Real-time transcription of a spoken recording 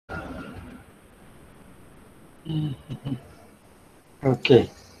Okay,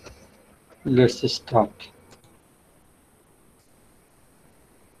 let's start.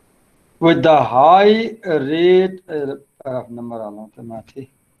 With the high rate number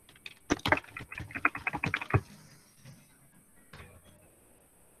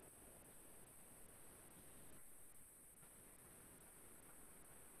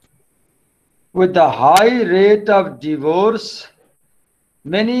with the high rate of divorce,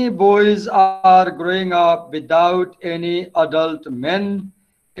 many boys are growing up without any adult men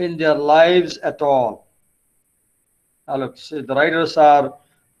in their lives at all. Now look, see, the writers are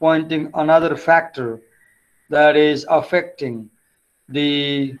pointing another factor that is affecting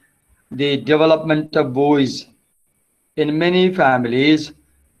the the development of boys. In many families,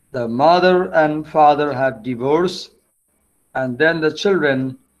 the mother and father have divorced, and then the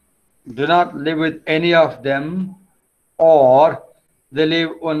children do not live with any of them, or they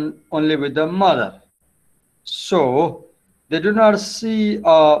live only with the mother. So they do not see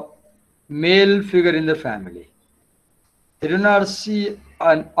a male figure in the family. They do not see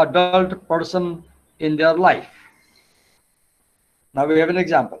an adult person in their life. Now we have an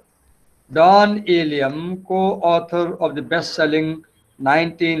example. Don Iliam, co-author of the best-selling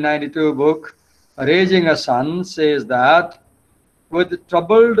 1992 book Raising a Son, says that with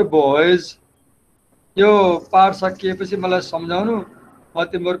troubled boys, यो पाठ सकिएपछि मलाई सम्झाउनु, म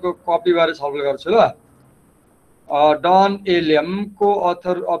तिम्रो कपीबारे छलफल गर्छु ल. Don Iliam,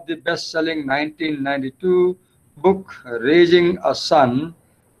 co-author of the best-selling 1992 book Raising a Son,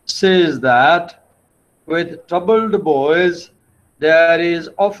 says that with troubled boys, there is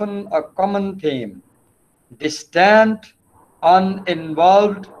often a common theme: distant,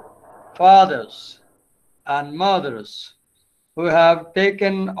 uninvolved fathers and mothers who have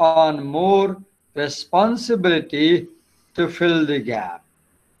taken on more responsibility to fill the gap.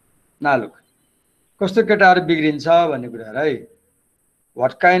 Now look, कस्तो केटाहरू बिग्रिन्छ भन्ने कुरा है.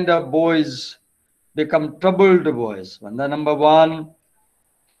 What kind of boys become troubled boys? भन्दा number 1,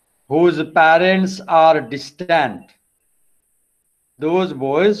 whose parents are distant. Those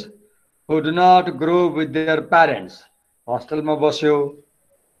boys who do not grow with their parents. हस्टेलमा बस्यो,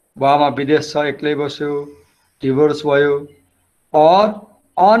 बाबा विदेश छ, एक्लै बस्यो, डिभोर्स भयो. Or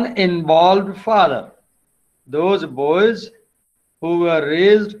uninvolved father. Those boys who were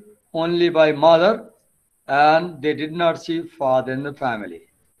raised only by mother and they did not see father in the family.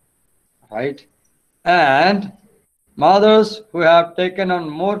 Right? And mothers who have taken on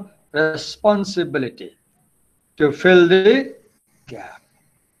more responsibility to fill the gap.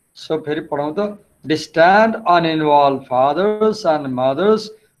 So, very important. Distant, uninvolved fathers and mothers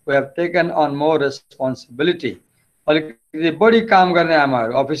who have taken on more responsibility. अलिकति बढी काम गर्ने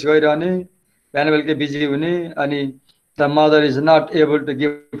आमाहरू office गइरहने, बिहान बेलुकै busy हुने, अनि the mother is not able to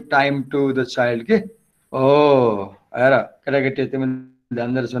give time to the child के. ओ हेर केटाकेटी तिमी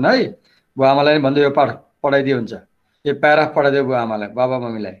ध्यान दिएर सुन है, बुवा आमालाई नि भन्दै यो पाठ पढाइदियो हुन्छ, यो प्याराग्राफ पढाइदियो बुवा आमालाई, बाबा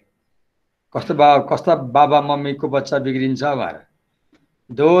मम्मीलाई. कस्ता बाबा मम्मीको बच्चा बिग्रिन्छ भनेर.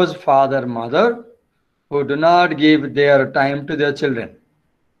 Those father mother who do not give their time to their children.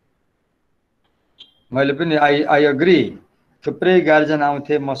 मैले पनि आई अग्री. थुप्रै गार्जियन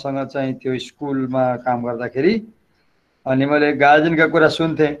आउँथे मसँग चाहिँ त्यो स्कुलमा काम गर्दाखेरि, अनि मैले गार्जियनका कुरा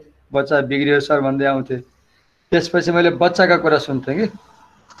सुन्थे, बच्चा बिग्रियो सर भन्दै आउँथे. त्यसपछि मैले बच्चाका कुरा सुन्थे कि,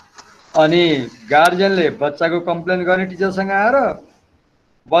 अनि गार्जियनले बच्चाको कम्प्लेन गर्ने टिचरसँग आएर,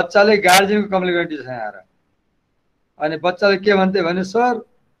 बच्चाले गार्जियनको कम्प्लेन गर्ने टिचरसँग आएर. अनि बच्चाले के भन्थे भने, सर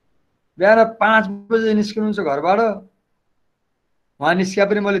बिहान 5 बजे निस्किनुहुन्छ घरबाट, उहाँ निस्किया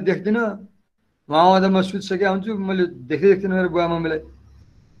पनि मैले देख्दिनँ, उहाँ आउँदा म सुतिसकेको हुन्छु, मैले देख्दिनँ मेरो बुवा मम्मीलाई.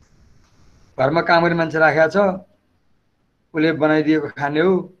 घरमा काम गर्ने मान्छे राखेको छ, उसले बनाइदिएको खाने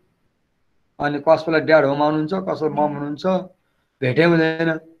हो, अनि कसैलाई ड्याड होम आउनुहुन्छ, कसैलाई मम हुनुहुन्छ, भेटै हुँदैन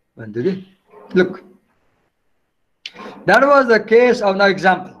भन्थ्यो कि. Look, that was the case of, now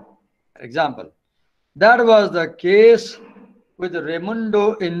example. That was the case with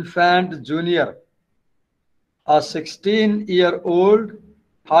Raimundo Infant Jr., a 16-year-old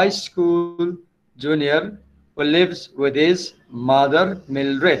high school junior who lives with his mother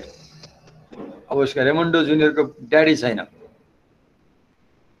Mildred. अब उसका रेमुंडो जूनियर को डैडी छैन,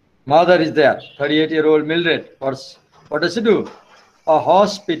 mother is there, 38-year-old Mildred. What does she do? A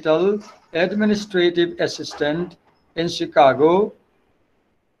hospital administrative assistant in Chicago,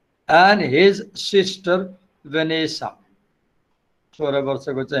 and his sister Vanessa. 16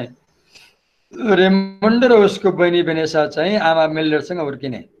 वर्षको चाहिँ रेमन्डो र उसको बहिनी भेनेसा चाहिँ आमा मिल्डरसँग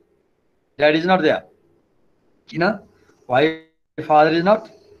हुर्किने. Dad is not there. किन? Why father is not?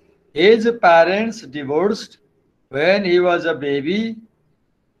 His parents divorced when he was a baby,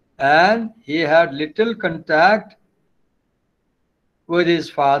 and he had little contact with his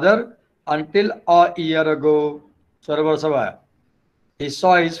father until a year ago. 16 वर्ष हुआ. He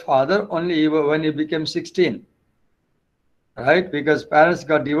saw his father only when he became 16, right? Because parents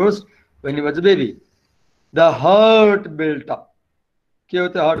got divorced when he was a baby. The hurt built up. क्या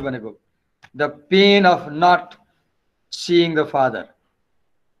होता है hurt बने को? The pain of not seeing the father.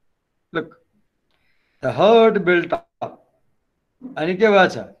 Look, the hurt built up. And क्या हुआ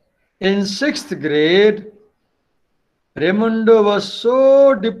था? In 6th grade, Raimundo was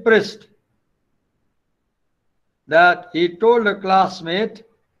so depressed that he told a classmate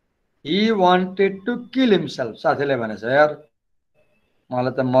he wanted to kill himself. साथीले भनेछ यार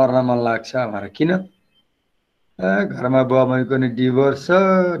मलाई त मर्न मन लाग्छ भनेर. किन? घरमा बुवामैको नि डिभोर्स छ,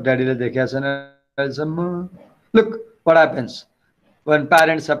 ड्याडीले देखेको छैन अहिलेसम्म. Look what happens when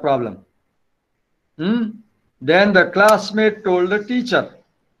parents have problem. Then the classmate told the teacher,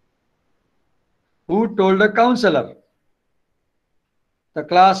 who told the counselor. The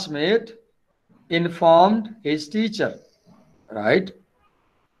classmate informed his teacher, right?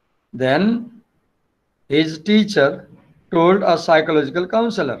 Then his teacher told a psychological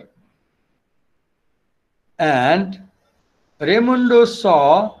counselor. And Raimundo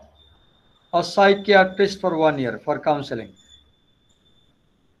saw a psychiatrist for 1 year for counseling.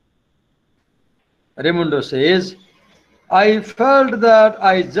 Raimundo says, I felt that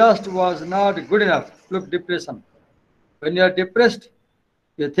I just was not good enough. Look, depression. When you are depressed,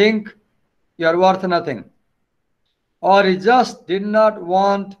 you think you are worth nothing. Or he just did not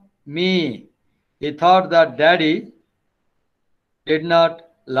want me. He thought that daddy did not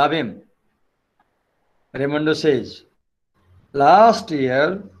love him. Raimundo says, last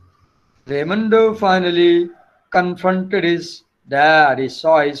year, Raimundo finally confronted his dad. He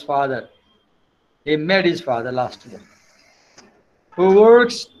saw his father. He met his father last year, who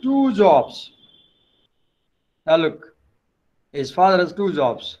works 2 jobs. Now look, his father has 2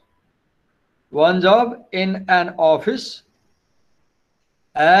 jobs. One job in an office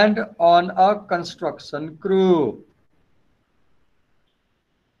and on a construction crew.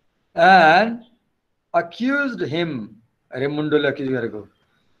 And accused him, Raimundo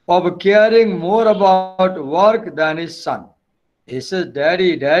of caring more about work than his son. He says,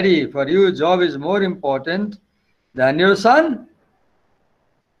 Daddy, for you job is more important than your son.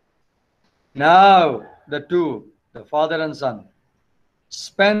 Now the two, the father and son,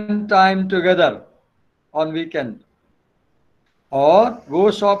 spend time together on weekend or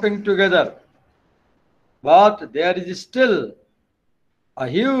go shopping together. But there is still a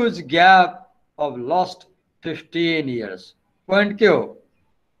huge gap of lost 15 years. Point Q.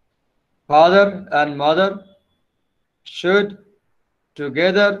 Father and mother should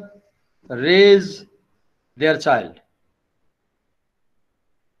together raise their child.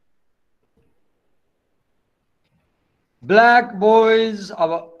 Black boys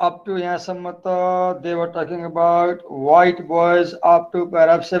up to Yasamata, they were talking about white boys up to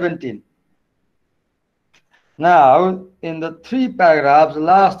paragraph 17. Now, in the 3 paragraphs,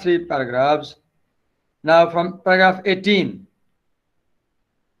 last 3 paragraphs, now from paragraph 18,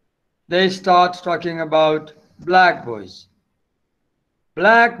 they start talking about black boys.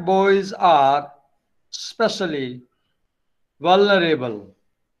 Black boys are especially vulnerable.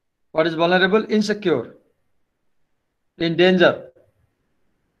 What is vulnerable? Insecure, in danger.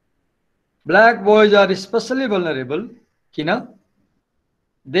 Black boys are especially vulnerable. Kina?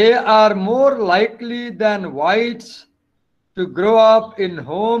 They are more likely than whites to grow up in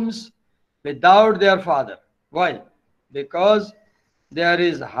homes without their father. Why? Because there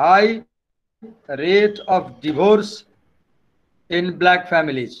is high rate of divorce in black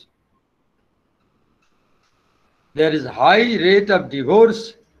families. There is high rate of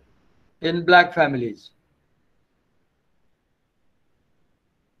divorce in black families.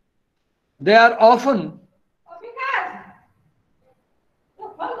 They are often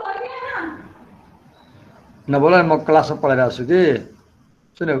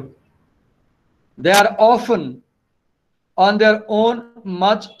they are often on their own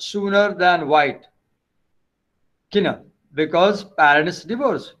much sooner than white. Kina? Because parents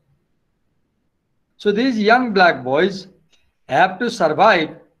divorce. So these young black boys have to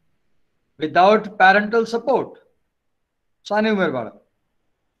survive without parental support.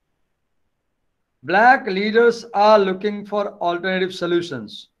 Black leaders are looking for alternative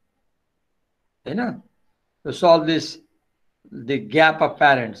solutions, to solve the gap of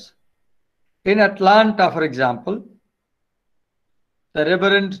parents. In Atlanta, for example, the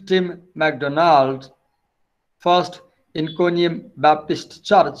Reverend Tim McDonald, First Iconium Baptist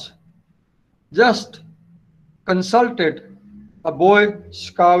Church, just consulted a Boy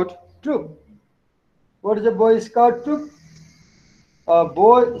Scout troop. What is a Boy Scout troop? A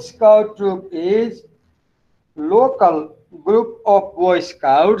Boy Scout troop is local group of Boy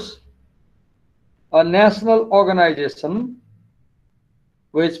Scouts, a national organization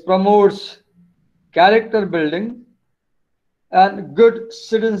which promotes character building and good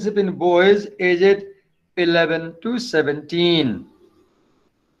citizenship in boys aged 11 to 17.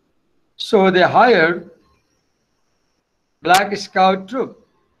 So they hired Black Scout troop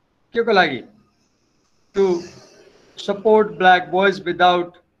के को लागि? To support black boys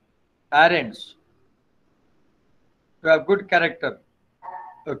without parents, to have good character.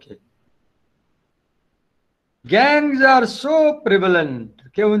 Okay. Gangs are so prevalent.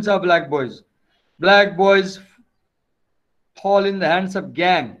 के हुन्छ black boys? Black boys fall in the hands of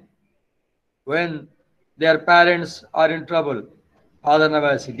gang when their parents are in trouble. Father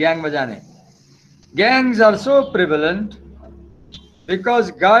नभएपछि gang में जाने. Gangs are so prevalent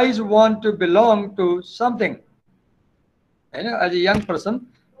because guys want to belong to something. हैन, as a young person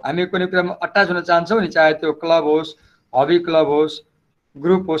हामी कुनै कुरामा attach हुन चाहन्छौँ नि, चाहे त्यो क्लब होस्, हबी क्लब होस्,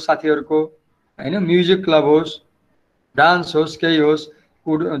 ग्रुप होस् साथीहरूको, हैन, म्युजिक क्लब होस्, डान्स होस्, केही होस्,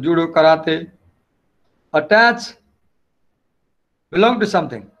 judo karate, attach, belong to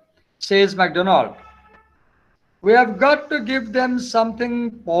something, says McDonald. We have got to give them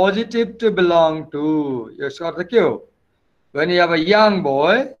something positive to belong to. यसको अर्थ के हो? When you have a young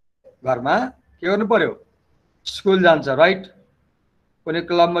boy, घरमा के गर्नु पर्यो? स्कुल जान्छ, राइट? कुनै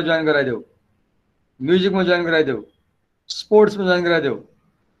क्लबमा जोइन गराइदेऊ, म्युजिकमा जोइन गराइदेऊ, स्पोर्ट्समा जोइन गराइदेऊ,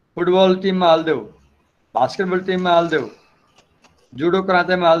 फुटबल टिममा हालिदेऊ, बास्केटबल टिममा हालिदेऊ, जुडो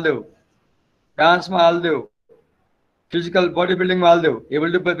करातेमा हालिदेऊ, डान्समा हालिदेऊ, physical body बिल्डिङमा हालिदेऊ, he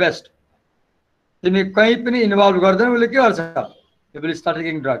will do the best. तिमी कहीँ पनि इन्भल्भ गर्दैन, उसले के गर्छ? He will start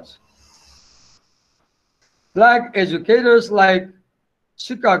taking drugs. Black educators like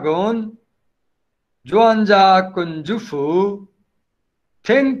Chicago, Juanja Kunjufu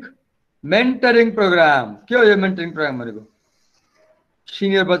think mentoring program. के हो यो mentoring program भनेको?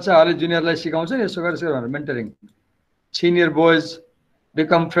 Senior बच्चाहरूले juniorलाई सिकाउँछ नि, यसो गरेर भनेर mentoring. Senior boys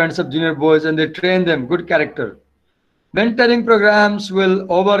become friends of junior boys and they train them good character. Mentoring programs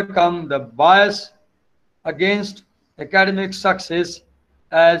will overcome the bias against academic success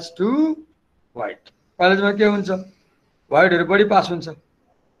as to white. कलेजमा के हुन्छ? व्हाइटहरु बढी पास हुन्छ,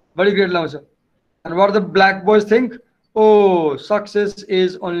 बढी ग्रेड लाउँछ. And what the black boys think? Oh, success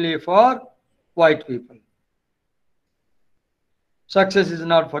is only for white people. Success is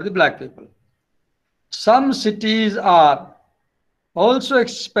not for the black people. Some cities are also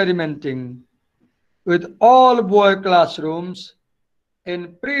experimenting with all boy classrooms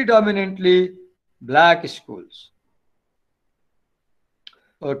in predominantly black schools.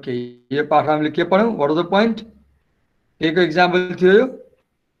 Okay, ये पाठ हामीले के पढ्यौं? What was the point? एक example थियो यो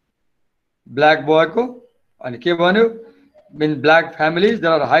black boy को, अनि के भन्यो? In black families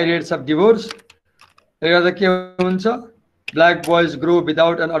there are high rates of divorce. त्यसले गर्दा के हुन्छ? Black boys grow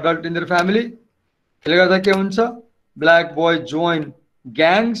without an adult in their family. त्यसले गर्दा के हुन्छ? Black boys join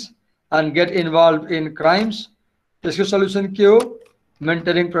gangs and get involved in crimes. त्यसको सल्युसन के हो?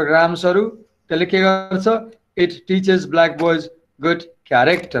 Mentoring programs हरु. त्यसले के गर्छ? It teaches black boys good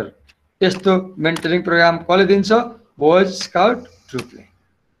character. यस्तो mentoring program कसले दिन्छ? Boy Scout troopले.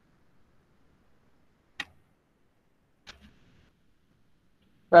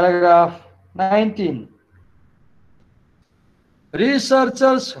 Paragraph 19.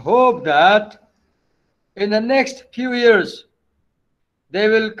 Researchers hope that in the next few years they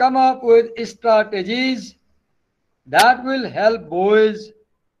will come up with strategies that will help boys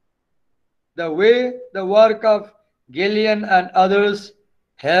the way the work of Gillian and others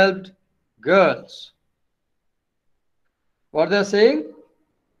helped girls. What they're saying?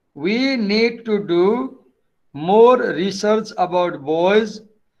 We need to do more research about boys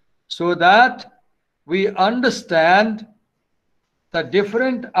so that we understand the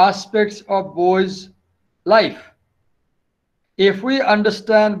different aspects of boys' life. If we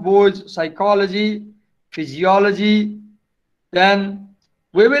understand boys' psychology, physiology, then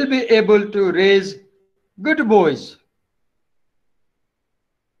we will be able to raise good boys.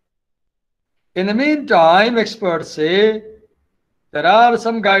 In the meantime, experts say there are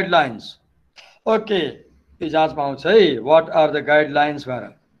some guidelines. Okay, what are the guidelines?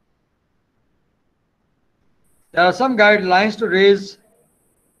 There are some guidelines to raise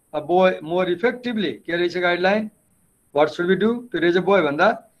a boy more effectively. What is a guideline? What should we do to raise a boy?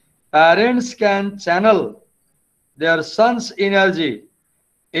 Parents can channel their son's energy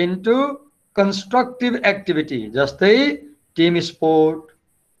into constructive activity, just a team sport.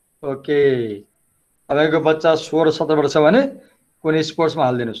 Okay. अब एक बच्चा 16-17 वर्ष भने कुनै स्पोर्ट्समा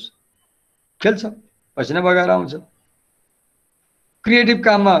हालिदिनुस्, खेल्छ, पसिना बगाएर आउँछ। क्रिएटिभ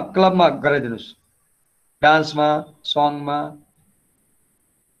काममा क्लबमा गराइदिनुस्, डान्समा, सङमा,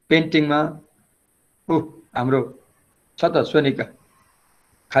 पेन्टिङमा। हाम्रो छ त सोनिका,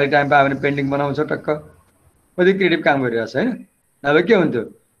 खाली टाइम पायो भने पेन्टिङ बनाउँछ टक्क, कति क्रिएटिभ काम गरिरहेछ होइन। नभए के हुन्थ्यो,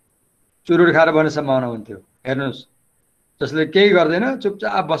 चुरुट खाएर बस्ने सम्भावना हुन्थ्यो। हेर्नुहोस्, जसले केही गर्दैन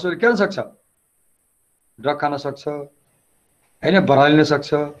चुपचाप बसेर के गर्न सक्छ, ड्रग खान सक्छ होइन, भरालिन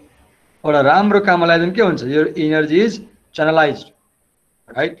सक्छ। एउटा राम्रो काममा लगाइदिनु के हुन्छ, यो energy is च्यानलाइज्ड,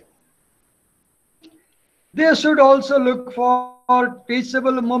 right. They should also look for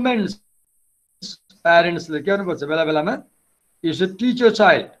टिचेबल moments. प्यारेन्ट्सले के गर्नुपर्छ, बेला बेलामा you should teach your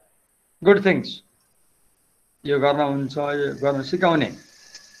child good things. यो गर्न हुन्छ, यो गर्न सिकाउने,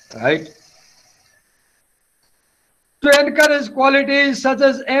 right. To encourage qualities such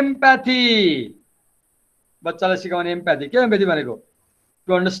as एम्प्याथी। बच्चालाई सिकाउने एम्प्याथी। के एम्प्याथी भनेको,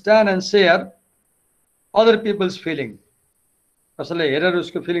 to understand and share other people's feeling. कसैलाई हेरेर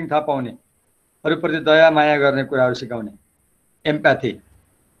उसको फिलिङ थाहा पाउने, अरूप्रति दया माया गर्ने कुराहरू सिकाउने, एम्प्याथी।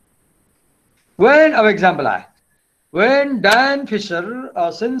 When, अब example आए, when Diane Fisher,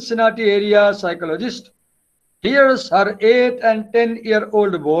 a Cincinnati area psychologist, hears her 8 and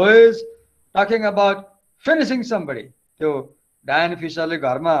 10-year-old boys talking about finishing somebody, त्यो डायन फिसरले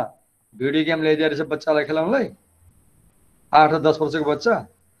घरमा भिडियो गेम ल्याइदिएर रहेछ बच्चालाई खेलाउनलाई, 8 र 10 वर्षको बच्चा।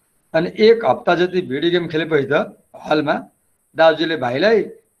 अनि एक हप्ता जति भिडियो गेम खेलेपछि त हलमा दाजुले भाइलाई,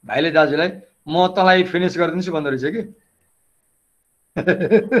 भाइले दाजुलाई म तँलाई फिनिस गरिदिन्छु भन्दो रहेछ कि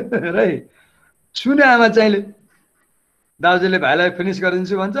राइट। सुने आमा चाहिँले दाजुले भाइलाई फिनिस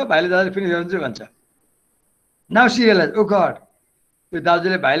गरिदिन्छु भन्छ, भाइले दाजुले फिनिस गरिदिन्छु भन्छ। नाउ सी रियलाइज, ओ गॉड, यो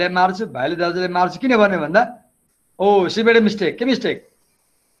दाजुले भाइलाई मार्छु, भाइले दाजुले मार्छु किन भन्ने भन्दा, ओ सी मेड अ मिस्टेक। के mistake?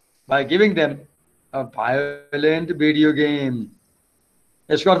 By giving them a violent video game.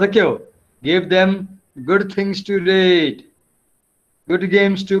 यसको अर्थ के हो, give them good things to read, good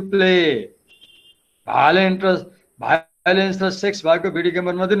games to play. Violence र सेक्स भएको भिडियो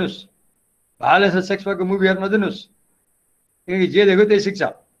गेमहरू नदिनुहोस्, भायोलेन्स र सेक्स भएको मुभीहरू नदिनुहोस्, किनकि जे देख्यो त्यही सिक्छ।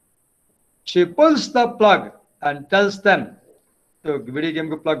 C pulls the plug and tells them, त्यो भिडियो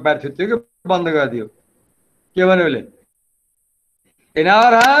गेमको प्लग बाहिर थियो कि बन्द गरिदियो। के भन्यो उसले, in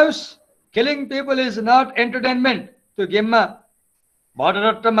our house killing people is not entertainment. त्यो गेममा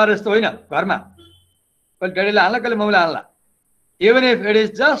भटरट्ट मारे जस्तो होइन, घरमा कहिले ड्याडीले हाल्ला, कहिले मम्मीले हाल्ला, even if it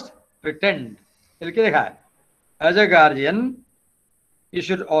is just pretend. यसले के देखायो, as a guardian you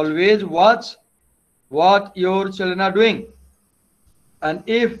should always watch what your children are doing, and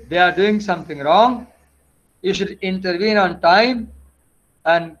if they are doing something wrong, you should intervene on time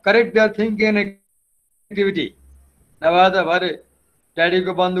and correct their thinking and activity. नभए त भरे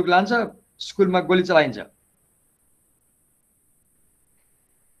ड्याडीको बन्दुक लान्छ, स्कुलमा गोली चलाइन्छ।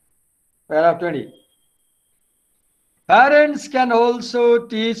 Paragraph 20. Parents can also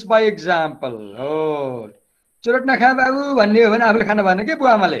teach by example. Oh, चुरोट नखा बाबु भन्ने हो भने आफूले खान भएन के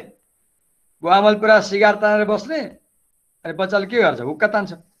बुवाआमाले। बुवाआमाले पुरा सिगार तानेर बस्ने, अनि बच्चाले के गर्छ, हुक्का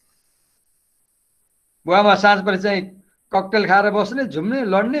तान्छ। बुवाआमा साँझ परे चाहिँ ककटेल खाएर बस्ने, झुम्ने,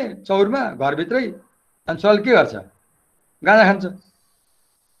 लड्ने चौरमा घरभित्रै, अनि छोराले के गर्छ, गाँजा खान्छ।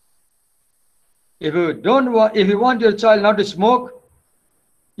 If you want your child not to smoke,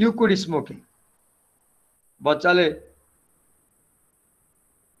 you quit smoking. बच्चाले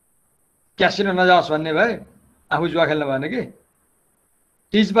casino नजाओस् भन्ने भए आफू जुवा खेल्न भएन कि।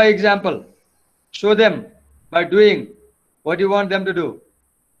 Teach by example, show them by doing what you want them to do.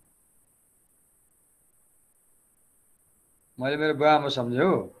 मैले मेरो बुवाआमा सम्झेँ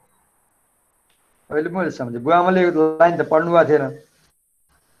हो, अहिले मैले सम्झेँ। बुवाआमाले यो लाइन त पढ्नु भएको थिएन,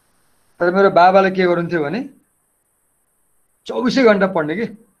 तर मेरो बाबाले के गर्नुहुन्थ्यो भने 24 घण्टा पढ्ने कि।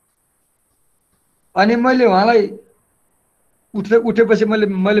 अनि मैले उहाँलाई उठेपछि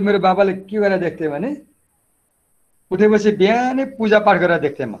मैले मेरो बाबाले के गरेर देख्थेँ भने, उठेपछि बिहानै पूजा पाठ गरेर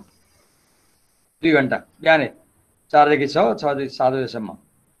देख्थेँ म 2 घण्टा, बिहानै 4 देखि 6, 6 देखि 7 बजेसम्म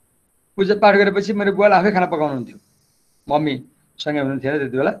पूजा पाठ गरेपछि मेरो बुवाले आफै खाना पकाउनुहुन्थ्यो। मम्मी सँगै हुनुहुन्थेन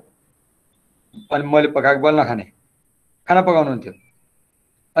त्यति बेला, अनि मैले पकाएको बल नखाने, खाना पकाउनुहुन्थ्यो।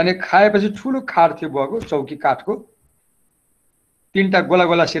 अनि खाएपछि ठुलो खाट थियो बुवाको, चौकी काठको, 3टा गोला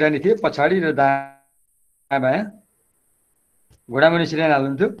गोला सिरानी थिए, पछाडि र दायाँ बायाँ घुँडामुनि सिरानी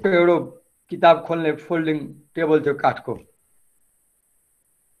हाल्नुहुन्थ्यो। एउटा किताब खोल्ने फोल्डिङ टेबल थियो काठको,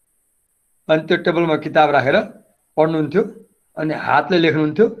 अनि त्यो टेबलमा किताब राखेर पढ्नुहुन्थ्यो, अनि हातले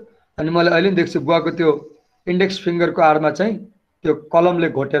लेख्नुहुन्थ्यो। अनि मैले अहिले पनि देख्छु बुवाको त्यो इन्डेक्स फिङ्गरको आडमा चाहिँ त्यो कलमले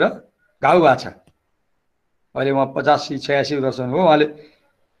घोटेर घाउ भएको छ। अहिले उहाँ 85-86 वर्ष हुनुभयो, उहाँले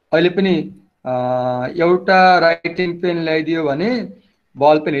अहिले पनि एउटा राइटिङ पेन ल्याइदियो भने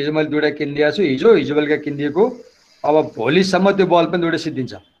बल पेन हिजो मैले दुईवटा किनिदिएको छु, हिजो बेलुका किनिदिएको, अब भोलिसम्म त्यो बल पेन दुईवटा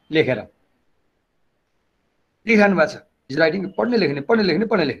सिद्धिन्छ लेखेर लेखिरहनु भएको छ। हिजो राइटिङ पढ्ने लेख्ने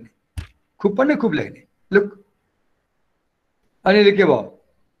खुब पढ्ने खुब लेख्ने। लुक अहिले के भयो,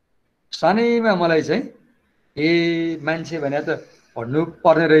 सानैमा मलाई चाहिँ ए मान्छे भने त पढ्नु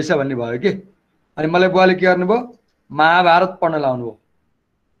पर्ने रहेछ भन्ने भयो कि। अनि मलाई बुवाले के गर्नुभयो, महाभारत पढ्न लाउनु भयो।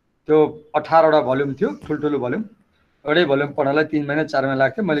 त्यो 18वटा भोल्युम थियो, ठुल्ठुलो भोल्युम, एउटै भोल्युम पढ्नलाई 3 महिना 4 महिना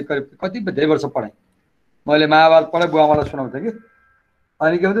लाग्थ्यो। मैले करिब कति धेरै वर्ष पढेँ। मैले महाभारत पढेँ, बुवा मलाई सुनाउँथेँ कि।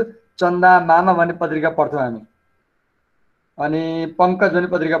 अनि के भन्थ्यो, चन्दा मामा भन्ने पत्रिका पढ्थ्यौँ हामी, अनि पङ्कज भन्ने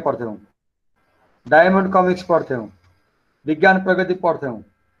पत्रिका पढ्थ्यौँ, डायमन्ड कमिक्स पढ्थ्यौँ, विज्ञान प्रगति पढ्थ्यौँ,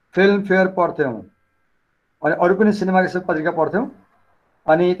 फिल्म फेयर पढ्थ्यौँ, अनि अरू पनि सिनेमाको पत्रिका पढ्थ्यौँ।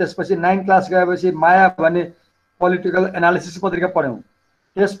 अनि त्यसपछि 9 क्लास गएपछि माया भन्ने पोलिटिकल एनालिसिस पत्रिका पढ्यौँ।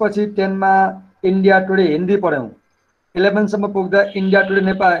 त्यसपछि 10 मा इन्डिया टुडे हिन्दी पढ्यौँ। 11 सम्म पुग्दा इन्डिया टुडे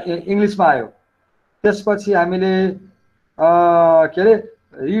नेपाल इङ्ग्लिसमा आयो। त्यसपछि हामीले के अरे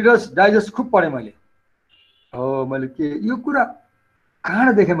रिडर्स डाइजेस्ट खुब पढेँ मैले। हो मैले के यो कुरा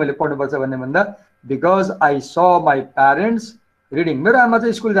कहाँ देखेँ मैले पढ्नुपर्छ भन्ने भन्दा, बिकज आई स माई प्यारेन्ट्स रिडिङ। मेरो आमा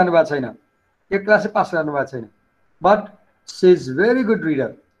चाहिँ स्कुल जानुभएको छैन, 1 क्लासै पास गर्नुभएको छैन, but C is very good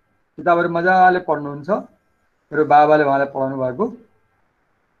reader. किताबहरू मजाले पढ्नुहुन्छ। मेरो बाबाले उहाँलाई पढाउनु भएको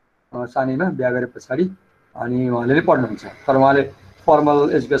सानैमा बिहा गरे पछाडि, अनि उहाँले नै पढ्नुहुन्छ, तर उहाँले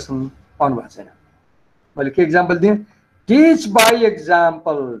फर्मल एजुकेसन पाउनु भएको छैन। मैले के इक्जाम्पल दिएँ, टिच बाई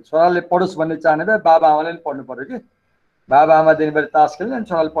एक्जाम्पल। छोराले पढोस् भन्ने चाहने भए बाबा आमाले पनि पढ्नु पर्यो कि। बाबा आमा दिनभरि तास खेल्ने अनि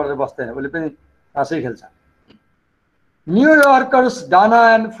छोराले पढेर बस्दैन, उसले पनि तासै खेल्छ। न्युयोर्कर्स Dana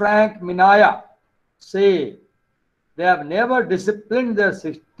and Frank मिनाया say they have never disciplined their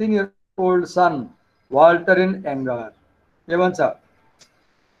 16-year-old son Walter in anger. के भन्छ,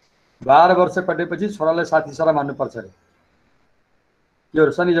 12 वर्ष कटेपछि छोरालाई साथी सरा मान्नुपर्छ अरे।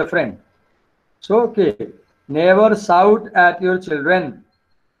 Your son is a friend. So okay, never shout at your children.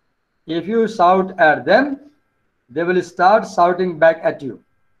 If you shout at them, they will start shouting back at you.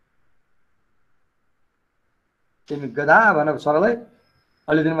 तिमी गधा भन छोरालाई,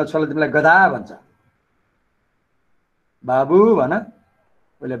 अलि दिनमा छोराले तिमीलाई गधा भन्छ। बाबु भन,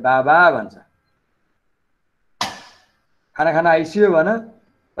 उसले बाबा भन्छ। खाना खाना आइसियो भन,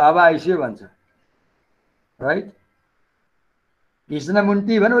 बाबा आइसियो भन्छ, राइट। घिच्न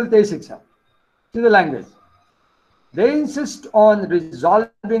मुन्टी भन, उसले त्यही सिक्छ। To the language. They insist on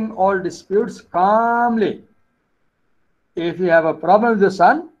resolving all disputes calmly. If you have a problem with your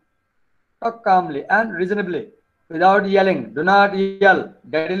son, talk calmly and reasonably without yelling. Do not yell.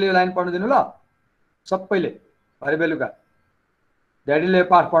 Daddy line पढ्नु दिनु ल सबैले भरे बेलुका। ड्याडीले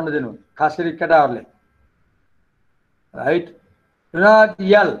पाठ पढ्नु दिनु, खास गरी केटाहरूले, right. Do not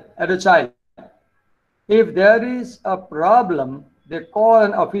yell at a child. If there is a problem, they call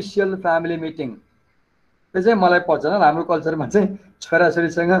an official family meeting. त्यो चाहिँ मलाई पच्दैन। हाम्रो कल्चरमा चाहिँ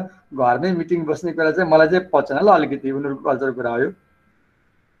छोराछोरीसँग घरमै मिटिङ बस्ने कुरा चाहिँ मलाई चाहिँ पच्दैन ल, अलिकति उनीहरूको कल्चरको कुरा हो यो।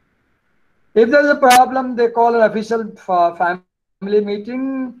 If there is a problem, they call an official family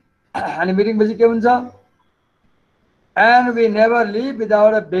meeting. अनि मिटिङ पछि के हुन्छ, and we never leave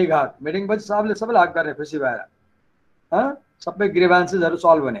without a big hug. Meeting पछि सबले सबैलाई हग गर्ने खुसी भएर, सबै ग्रीवान्सेसहरू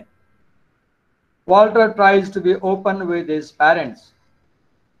सल्भ हुने। Walter tries to be open with his parents.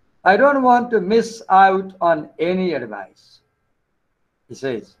 I don't want to miss out on any advice, he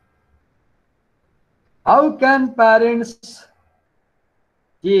says. How can parents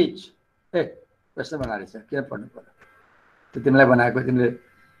teach? Hey, प्रश्न बनाएर छ, किन पढ्नु पर्यो? त्यो तिमीलाई बनाएको, तिमीले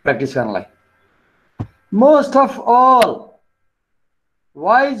प्र्याक्टिस गर्नलाई। Most of all,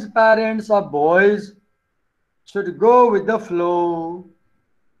 wise parents of boys should go with the flow.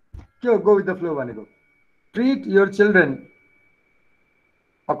 Go with the flow भनेको, treat your children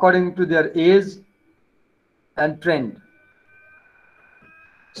according to their age and trend.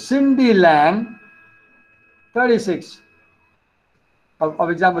 Cindy Lang, 36, of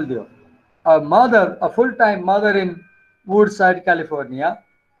example दियो, a full-time mother in Woodside, California,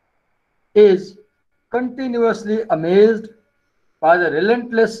 is continuously amazed by the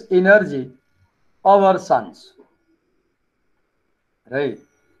relentless energy of her sons. Right?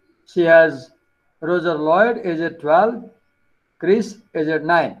 She has Roger Lloyd, aged 12, Chris, aged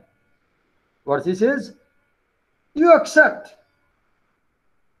 9. What she says, you accept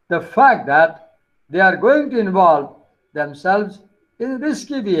the fact that they are going to involve themselves in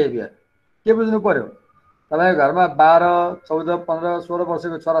risky behavior. के बुझ्नु पर्यो, तपाईको घरमा 12, 14, 15, 16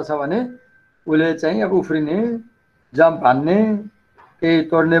 वर्षको छोरा छ भने उसले चाहिँ अब उफ्रिने, जम्प हान्ने, केही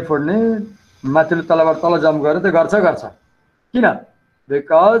तोड्ने फोड्ने, माथिल्लो तलबाट तल जम्प गरेर त्यो गर्छ। किन?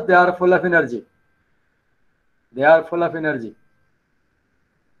 because they are full of energy. They are full of energy.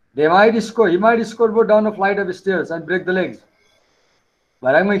 He might score down a flight of stairs and break the legs.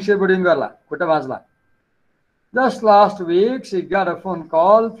 Just last week, she got a phone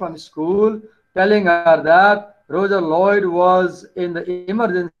call from school telling her that Roger Lloyd was in the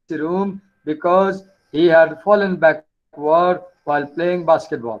emergency room because he had fallen backward while playing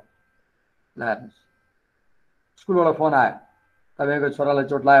basketball. स्कुलबाट phone आयो, तपाईँको छोरालाई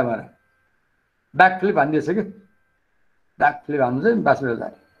चोट लाग्यो भनेर। Back flip हान्दिएछ कि, back flip हान्नु चाहिँ बास्केटबल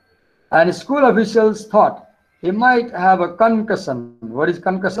जाने। And school officials thought he might have a concussion. What is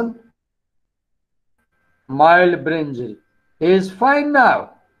concussion? Mild brain injury. He is fine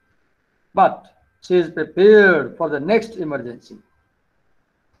now, but she is prepared for the next emergency.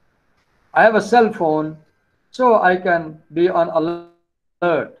 I have a cell phone, so I can be on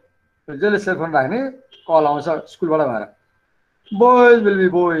alert. जसले sale phone राख्ने call आउँछ स्कुलबाट भनेर। Boys will be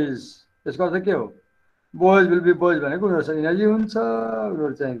boys, त्यसको अर्थ के हो? Boys will be boys भनेको उनीहरूसँग इनर्जी हुन्छ,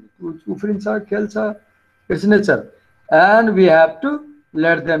 उनीहरू चाहिँ उफ्रिन्छ, खेल्छ, it's nature, and we have to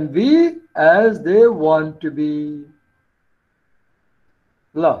let them be as they want to be.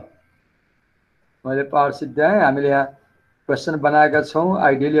 ल मैले पावर सिद्ध्याएँ। हामीले यहाँ क्वेसन बनाएका छौँ।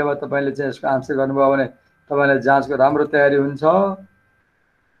 आइडियली अब तपाईँले चाहिँ यसको आन्सर गर्नुभयो भने तपाईँलाई जाँचको राम्रो तयारी हुन्छ।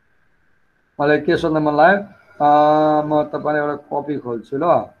 मलाई के सोध्न मन लाग्यो, म तपाईँलाई एउटा कपी खोल्छु। ल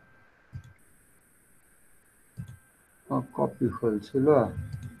कपी खोल्छु। ल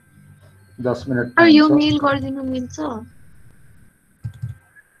 10 मिनट यो मेल गरिदिनु मिल्छ?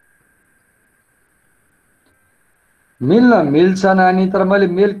 मिल्छ नानी, तर मैले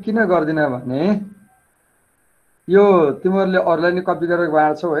मेल किन गर्दिनँ भने यो तिमीहरूले अरूलाई नि कपी गरेर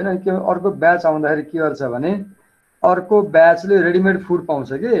बाँड्छौ होइन। के अर्को ब्याच आउँदाखेरि के गर्छ भने अर्को ब्याचले रेडिमेड फुड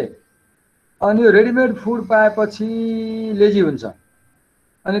पाउँछ कि, अनि यो रेडिमेड फुड पाएपछि लेजी हुन्छ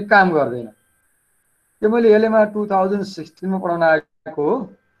अनि काम गर्दैन। त्यो मैले एलएमा 2016 मा पढाउन आएको हो।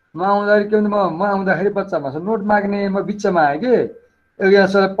 म आउँदाखेरि के भन्दा म आउँदाखेरि बच्चामा नोट माग्ने, म बिचमा आएँ कि एकजना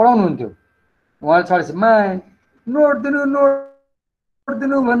सरले पढाउनुहुन्थ्यो, उहाँले छाडेपछि मा नोट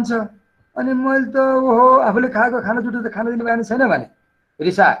दिनु भन्छ। अनि मैले त ओहो आफूले खाएको खाना जुटो त खाना दिनु बानी छैन भने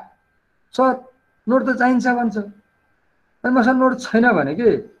रिसाए। सर नोट त चाहिन्छ भन्छ, अनि मसँग नोट छैन भने कि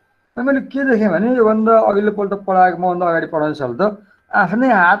मैले के देखेँ भने योभन्दा अघिल्लोपल्ट पढाएको, मभन्दा अगाडि पढाउने सरले त आफ्नै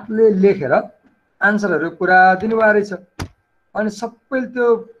हातले लेखेर आन्सरहरू पुरा दिनुभएको रहेछ। अनि सबैले त्यो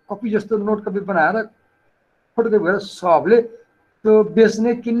कपी जस्तो नोट कपी बनाएर फोटोकपी गरेर सबले त्यो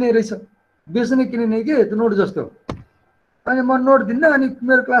बेच्ने किन्ने रहेछ। बेच्ने किन्ने कि त्यो नोट जस्तो। अनि म नोट दिन्न, अनि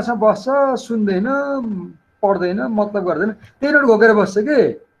मेरो क्लासमा बस्छ, सुन्दैन, पढ्दैन, मतलब गर्दैन, त्यही नोट घोकेर बस्छ कि।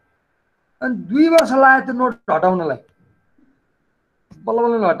 अनि 2 वर्ष लाग्यो त्यो नोट हटाउनलाई। बल्ल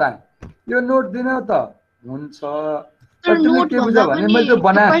बल्ल हटाएँ। यो नोट दिन त हुन्छ, तर तिमीले के बुझ भने मैले त्यो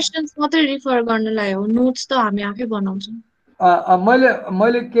बनाए क्वेशन्स मात्रै रिफर गर्नलाई हो, नोट्स त हामी आफै बनाउँछौँ।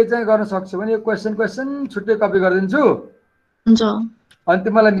 मैले के चाहिँ गर्न सक्छु भने यो क्वेशन छुट्टै कपी गरिदिन्छु। हुन्छ। अनि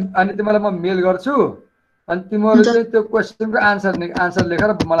तिमीलाई म मेल गर्छु, अनि तिमीहरू चाहिँ त्यो क्वेसनको आन्सर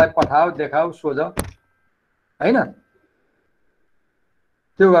लेखेर मलाई पठाऊ, देखाऊ, सोझ, हैन?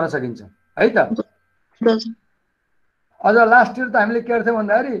 त्यो गर्न सकिन्छ है त। अझ लास्ट इयर त हामीले के गर्थ्यौँ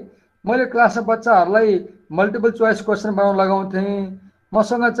भन्दाखेरि मैले क्लासमा बच्चाहरूलाई मल्टिपल चोइस क्वेसन बनाउन लगाउँथेँ।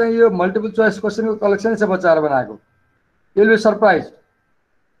 मसँग चाहिँ यो मल्टिपल चोइस क्वेसनको कलेक्सन छ बच्चाहरू बनाएको। Will be surprise.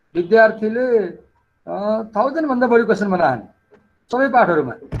 विद्यार्थीले 1000 भन्दा बढी क्वेसन बनाए सबै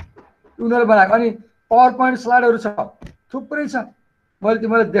पाठहरूमा, उनीहरूले बनाएको। अनि पावर पोइन्ट स्लाइडहरू छ, थुप्रै छ। मैले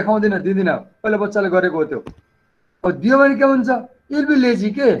तिमीलाई देखाउँदिनँ, दिँदिनँ, पहिला बच्चाले गरेको हो त्यो। अब दियो भने के हुन्छ, विल बी लेजी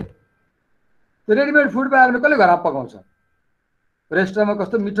के। त्यो रेडिमेड फुड पायो भने कसले घरमा पकाउँछ? रेस्टुरेन्टमा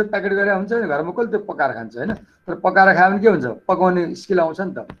कस्तो मिठो प्याकेट गरेर हुन्छ नि, घरमा कसले त्यो पकाएर खान्छ होइन। तर पकाएर खायो भने के हुन्छ, पकाउने स्किल आउँछ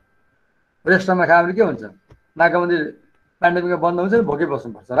नि त। रेस्टुरेन्टमा खायो भने के हुन्छ, नाकाबन्दी पेन्डेमिकमा बन्द हुन्छ नि, भोकै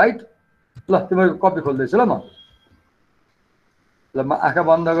बस्नुपर्छ, राइट? ल तिमीहरूको कपी खोल्दैछु ल म। ल म आँखा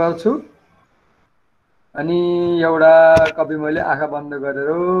बन्द गर्छु, अनि एउटा कपी मैले आँखा बन्द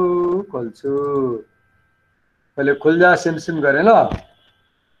गरेर खोल्छु। मैले खुल्जा सिमसिम गरेँ। ल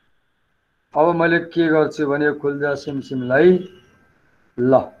अब मैले के गर्छु भने खुल्जा सिमसिमलाई,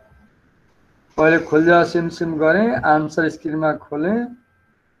 ल मैले खुल्जा सिमसिम गरेँ, आन्सर स्क्रिनमा खोलेँ।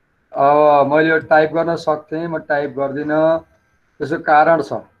 अब मैले यो टाइप गर्न सक्थेँ, म टाइप गर्दिनँ, त्यसको कारण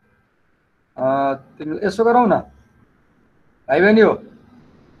छ। तिमीले यसो गरौ न भाइ बहिनी हो।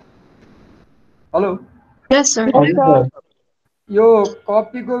 हेलो, यस सर। यो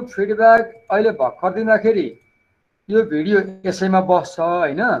कपीको फिडब्याक अहिले भर्खर दिँदाखेरि यो भिडियो यसैमा बस्छ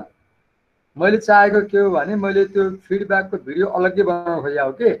होइन। मैले चाहेको के हो भने मैले त्यो फिडब्याकको भिडियो अलग्गै बनाउन खोजेको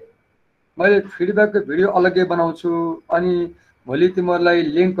हो कि। मैले फिडब्याकको भिडियो अलग्गै बनाउँछु, अनि भोलि तिमीहरूलाई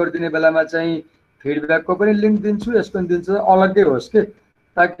लिङ्कहरू दिने बेलामा चाहिँ फिडब्याकको पनि लिङ्क दिन्छु, यसको पनि दिन्छु, अलग्गै होस् कि,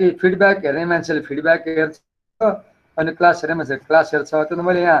 ताकि फिडब्याक हेर्ने मान्छेले फिडब्याक हेर्छ अनि क्लास हेर्ने मान्छेले क्लास हेर्छ। त्यो त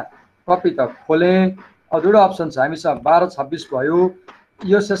मैले यहाँ कपी त खोलेँ। दुईवटा अप्सन छ हामीसँग, 12:26 भयो,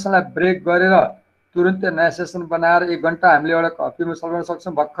 यो सेसनलाई ब्रेक गरेर तुरुन्तै नयाँ सेसन बनाएर 1 घन्टा हामीले एउटा कपीमा सल्भ गर्न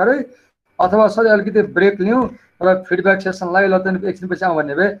सक्छौँ भर्खरै, अथवा सधैँ अलिकति ब्रेक लिउँ र फिडब्याक सेसनलाई ल त्यहाँदेखि एकछिनपछि आउँ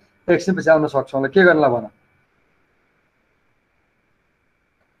भन्ने भए एकछिनपछि आउन सक्छौँ। ल के गर्नुलाई भन,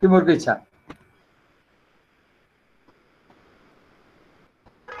 तिमीहरूको इच्छा।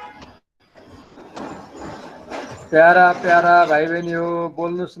 प्यारा प्यारा भाइ बहिनी हो,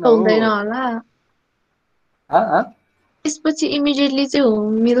 बोल्नुहोस् न हुँदैन हो। होला, हाँ त्यसपछि इमिडिएटली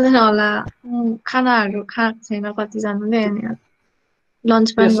चाहिँ मिल्दैन होला। खानाहरू खाएको छैन कतिजनाले, अनि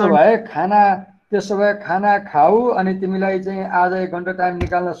लन्च पनि त्यसो गर्नु। भए खाना खाऊ अनि तिमीलाई चाहिँ आज 1 घन्टा टाइम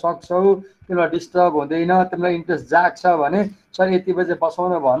निकाल्न सक्छौ, तिमीलाई डिस्टर्ब हुँदैन, तिमीलाई इन्ट्रेस्ट जाग्छ भने सर यति बजे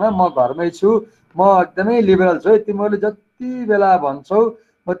बसाउन भन, म घरमै छु, म एकदमै लिबरल छु है, तिमीहरूले जति बेला भन्छौ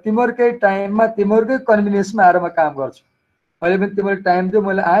म तिमीहरूकै टाइममा तिमीहरूकै कन्भिनियन्समा आएर म काम गर्छु। अहिले पनि तिमीहरूले टाइम दियो,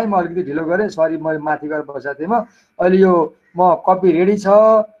 मैले आएँ, म अलिकति ढिलो गरेँ, सरी, मैले माथि गएर बसेको थिएँ। म अहिले यो म कपी रेडी छ,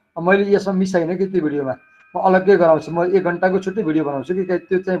 मैले यसमा मिसाइनँ कि त्यो भिडियोमा, म अलग्गै गराउँछु। म 1 घन्टाको छुट्टै भिडियो बनाउँछु कि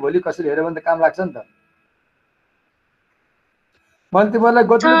त्यो चाहिँ भोलि कसैले हेऱ्यो भने त काम लाग्छ नि त। मैले तिमीहरूलाई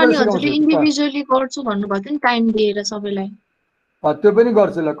गतिलो अनि गरेर हजुरले सिकाउँछु। इन्डिभिजुअली गर्छु भन्नुभएको थियो नि, टाइम दिएर सबैलाई। त्यो पनि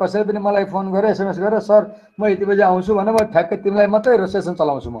गर्छु। ल कसैले पनि मलाई फोन गरेर एसएमएस गरेर सर म यति बजी आउँछु भने म ठ्याक्कै तिमीलाई मात्रै सेसन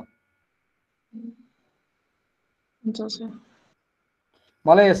चलाउँछु। हुन्छ सर।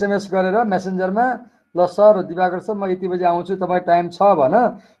 मलाई एसएमएस गरेर मेसेन्जरमा ल सर दिवाकर सर म यति बजी आउँछु, तपाईँ टाइम छ भन,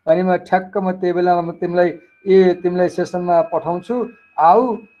 अनि म ठ्याक्क म त्यही बेलामा म तिमीलाई सेसनमा पठाउँछु,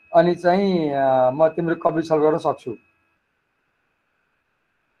 आऊ, अनि चाहिँ म तिम्रो कपी सल्भ गर्न सक्छु।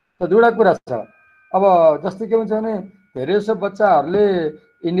 त दुईवटा कुरा छ। अब जस्तै के हुन्छ भने धेरै जसो बच्चाहरूले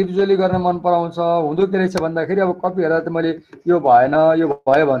इन्डिभिजुअली गर्न मन पराउँछ, हुँदो के रहेछ भन्दाखेरि अब कपी हेरेर त मैले यो भएन यो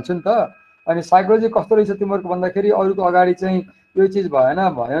भयो भन्छु नि त। अनि साइकोलोजी कस्तो रहेछ तिमीहरूको भन्दाखेरि अरूको अगाडि चाहिँ यो चिज भएन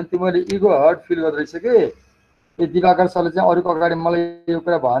भयो भने तिमीहरूले इगो हर्ट फिल गर्दो रहेछ कि, यो दिवाकर सरले चाहिँ अरूको अगाडि मलाई यो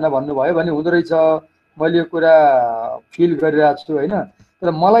कुरा भएन भन्नुभयो भने हुँदो रहेछ, मैले यो कुरा फिल गरिरहेको छु होइन।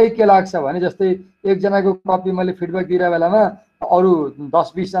 तर मलाई के लाग्छ भने जस्तै एकजनाको कपी मैले फिडब्याक दिइरहेको बेलामा अरू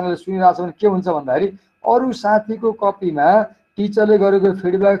 10-20 जनाले सुनिरहेको छ भने के हुन्छ भन्दाखेरि अरू साथीको कपीमा टिचरले गरेको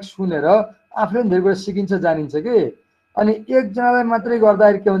फिडब्याक सुनेर आफूले पनि धेरै कुरा सिकिन्छ, जानिन्छ कि। अनि एकजनालाई मात्रै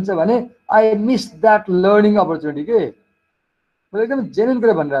गर्दाखेरि के हुन्छ भने I miss that learning opportunity के। मैले एकदम जेन्युन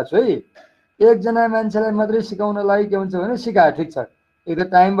कुरा भनिरहेको छु है। एकजना मान्छेलाई मात्रै सिकाउनलाई के हुन्छ भने सिकायो, ठिक छ, एक त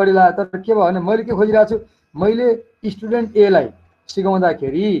टाइम बढी लाग्यो, तर के भयो भने मैले के खोजिरहेको छु, मैले स्टुडेन्ट एलाई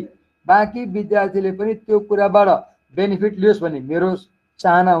सिकाउँदाखेरि बाँकी विद्यार्थीले पनि त्यो कुराबाट बेनिफिट लियोस् भन्ने मेरो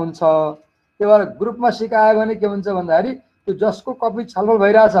चाहना हुन्छ। त्यही भएर ग्रुपमा सिकायो भने के हुन्छ भन्दाखेरि त्यो जसको कपी छलफल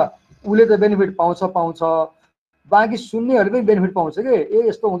भइरहेछ उसले त बेनिफिट पाउँछ, बाँकी सुन्नेहरूले पनि बेनिफिट पाउँछ कि,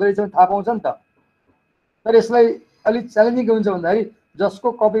 यस्तो हुँदो रहेछ भने थाहा पाउँछ नि त। तर यसलाई अलिक च्यालेन्जिङ के हुन्छ भन्दाखेरि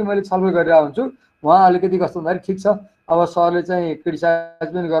जसको कपी मैले छलफल गरिरहेको हुन्छु उहाँ अलिकति कस्तो भन्दाखेरि ठिक छ, अब सरले चाहिँ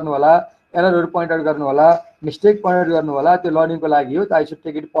क्रिटिसाइज पनि गर्नु होला, एररहरू पोइन्ट आउट गर्नु होला, मिस्टेक पोइन्ट आउट गर्नु होला, त्यो लर्निङको लागि हो, त I should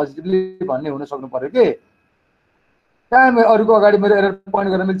take it positively भन्ने हुन सक्नु पर्यो कि। कहाँ अरूको अगाडि मेरो एरर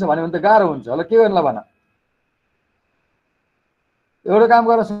पोइन्ट गर्न मिल्छ भन्यो भने त गाह्रो हुन्छ। होला के गर्नुलाई भन, एउटा काम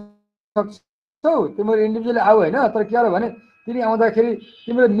गर्न सक्छौ, तिमीहरू इन्डिभिजुअली आऊ होइन, तर के हो भने तिमी आउँदाखेरि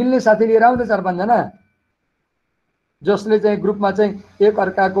तिमीले मिल्ने साथी लिएर आउँछ 4-5 जना, जसले चाहिँ ग्रुपमा चाहिँ एक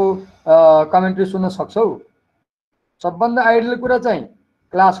अर्काको कमेन्ट्री सुन्न सक्छौ। सबभन्दा आइडियल कुरा चाहिँ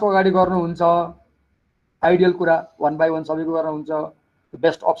क्लासको अगाडि गर्नुहुन्छ, आइडियल कुरा 1 by 1 सबैको गर्नुहुन्छ,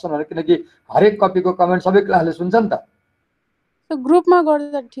 बेस्ट अप्सन हो, किनकि हरेक कपीको कमेन्ट सबै क्लासले सुन्छ नि त। ग्रुपमा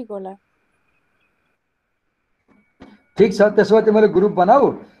गर्दा ठिक होला। ठिक छ, त्यसो भए तिमीले ग्रुप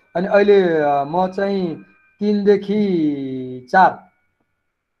बनाऊ। अनि अहिले म चाहिँ 3 देखि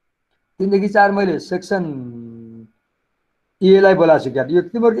 4 मैले सेक्सन एलाई बोलाएको छु क्या। यो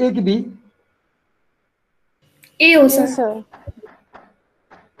तिम्रो ए कि बी? ए हो सर।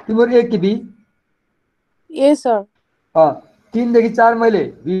 तिम्रो ए कि बी? A sir. 3 देखि 4 मैले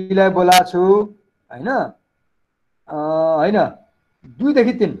बीलाई बोलाएको छु होइन, होइन 2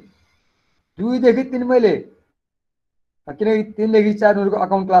 देखि 3 मैले, किनकि 3 देखि 4 उनीहरूको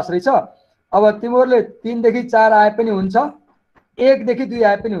अकाउन्ट क्लास रहेछ। अब तिमीहरूले 3 देखि 4 आए पनि हुन्छ, 1 देखि 2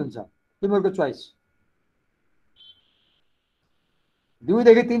 आए पनि हुन्छ, तिमीहरूको चोइस। 2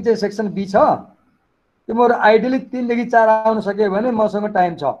 देखि 3 चाहिँ सेक्सन बी छ। तिमीहरू आइडियली 3 देखि 4 आउन सक्यो भने मसँग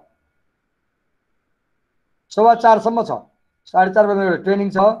टाइम छ, 4:15 छ, 4:30 बजे मेरो ट्रेनिङ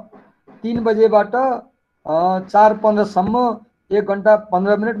छ, 3 बजेबाट 4:15 सम्म 1 घन्टा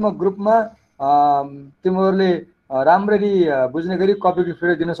 15 मिनट म ग्रुपमा तिमीहरूले राम्ररी बुझ्ने गरी कपी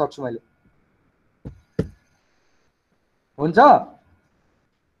फेरि दिन सक्छु मैले। हुन्छ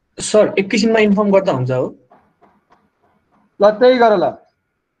सर एकैछिनमा इन्फर्म गर्दा हुन्छ हो? ल त्यही गर ल।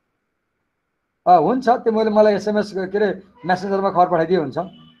 हुन्छ त्यो मैले मलाई एसएमएस के अरे मेसेन्जरमा खबर पठाइदिए हुन्छ।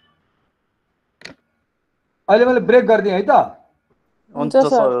 अहिले मैले ब्रेक गरिदिएँ है त। हुन्छ हुन्छ सर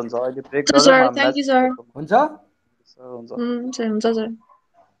सर। हुन्छ अहिले ब्रेक हुन्छ गरौँ सर, हामीलाई थ्याङ्क यू सर। हुन्छ सर हुन्छ हुन्छ सर।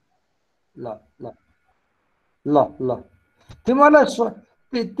 ल ल ल ल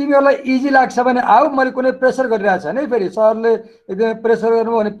तिमीहरूलाई इजी लाग्छ भने आऊ, मैले कुनै प्रेसर गरिरहेको छैन है। फेरि सरले एकदमै प्रेसर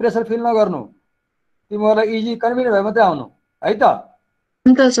गर्नु भने प्रेसर फिल नगर्नु, तिमीहरूलाई इजी कन्भिनियन्ट भए मात्रै आउनु है त।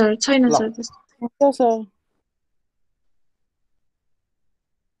 हुन्छ सर, छैन ल सर त्यस्तो। हुन्छ सर।